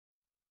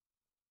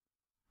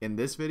In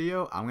this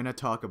video, I'm going to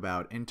talk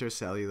about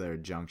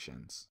intercellular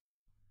junctions.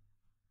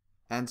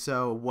 And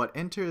so what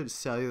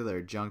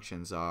intercellular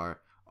junctions are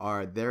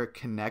their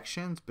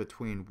connections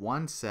between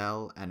one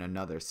cell and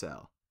another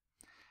cell.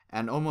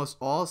 And almost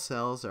all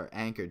cells are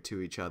anchored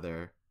to each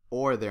other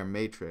or their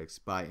matrix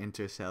by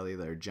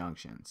intercellular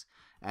junctions.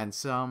 And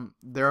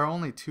there are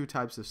only two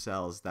types of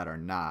cells that are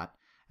not,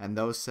 and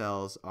those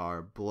cells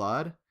are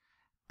blood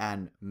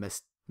and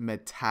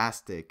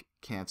metastatic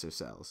cancer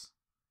cells.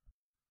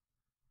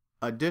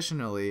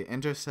 Additionally,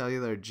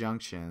 intercellular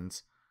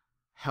junctions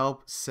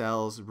help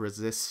cells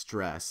resist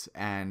stress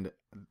and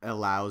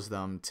allows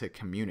them to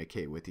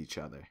communicate with each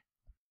other.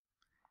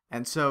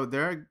 And so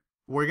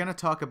we're going to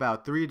talk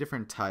about three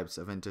different types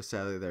of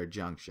intercellular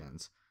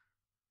junctions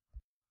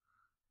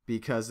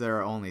because there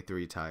are only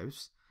three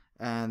types.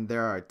 And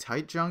there are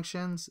tight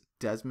junctions,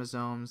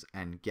 desmosomes,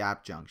 and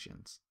gap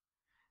junctions.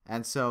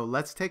 And so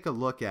let's take a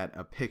look at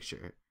a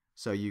picture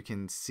so you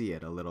can see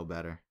it a little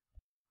better.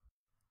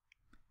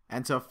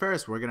 And so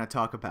first we're going to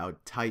talk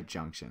about tight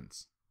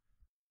junctions.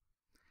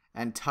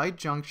 And tight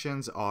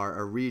junctions are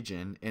a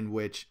region in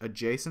which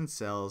adjacent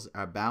cells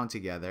are bound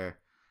together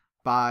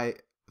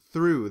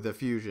through the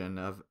fusion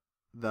of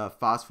the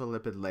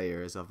phospholipid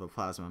layers of the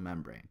plasma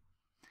membrane.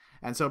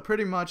 And so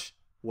pretty much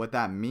what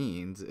that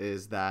means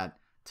is that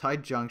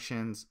tight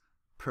junctions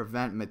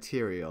prevent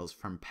materials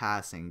from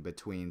passing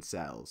between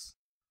cells.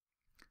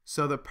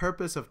 So the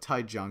purpose of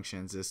tight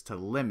junctions is to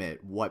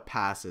limit what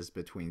passes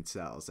between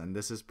cells, and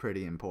this is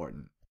pretty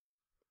important.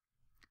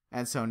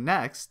 And so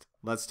next,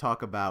 let's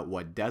talk about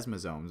what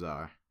desmosomes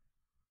are.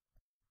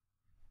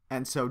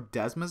 And so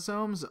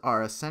desmosomes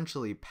are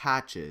essentially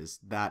patches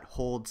that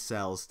hold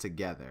cells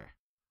together.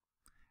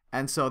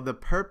 And so the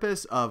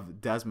purpose of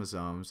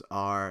desmosomes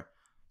are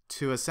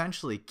to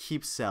essentially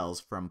keep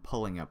cells from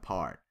pulling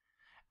apart.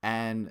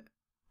 And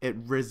it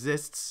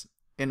resists,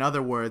 in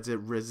other words, it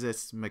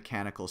resists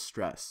mechanical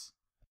stress.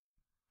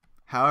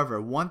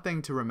 However, one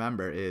thing to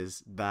remember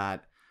is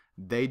that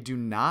they do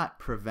not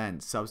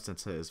prevent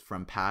substances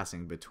from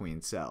passing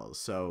between cells,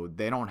 so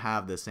they don't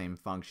have the same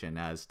function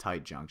as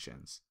tight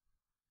junctions.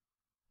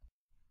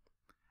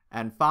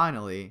 And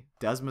finally,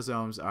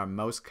 desmosomes are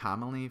most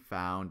commonly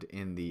found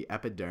in the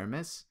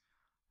epidermis,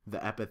 the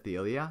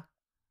epithelia,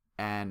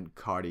 and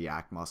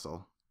cardiac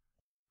muscle.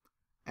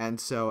 And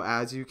so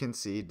as you can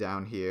see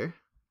down here,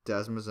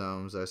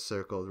 desmosomes are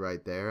circled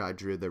right there. I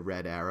drew the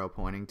red arrow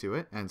pointing to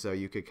it, and so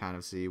you could kind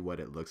of see what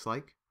it looks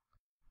like.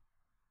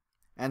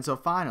 And so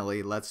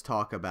finally, let's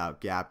talk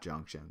about gap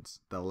junctions,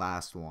 the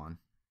last one.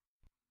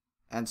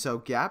 And so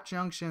gap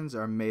junctions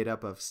are made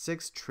up of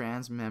 6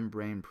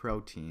 transmembrane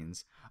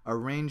proteins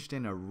arranged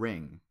in a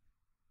ring.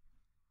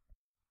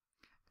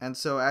 And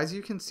so as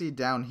you can see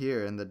down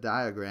here in the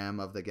diagram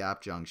of the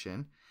gap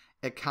junction,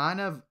 it kind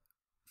of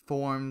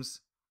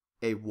forms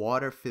a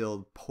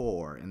water-filled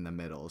pore in the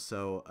middle,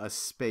 so a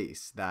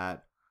space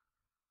that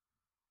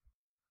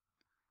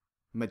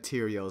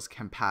materials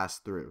can pass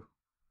through.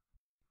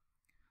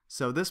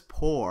 So this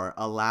pore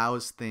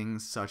allows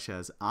things such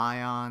as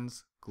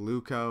ions,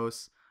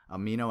 glucose,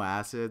 amino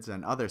acids,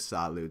 and other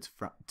solutes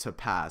to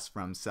pass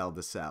from cell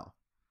to cell.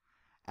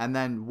 And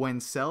then when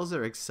cells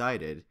are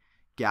excited,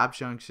 gap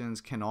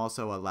junctions can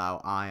also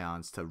allow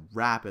ions to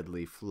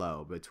rapidly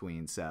flow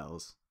between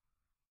cells.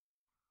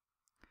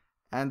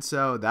 And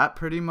so that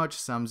pretty much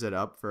sums it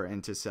up for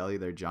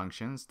intercellular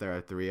junctions. There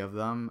are 3 of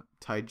them: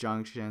 tight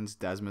junctions,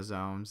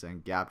 desmosomes,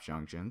 and gap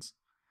junctions.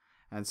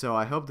 And so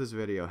I hope this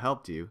video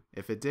helped you.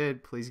 If it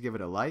did, please give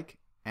it a like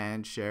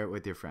and share it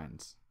with your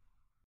friends.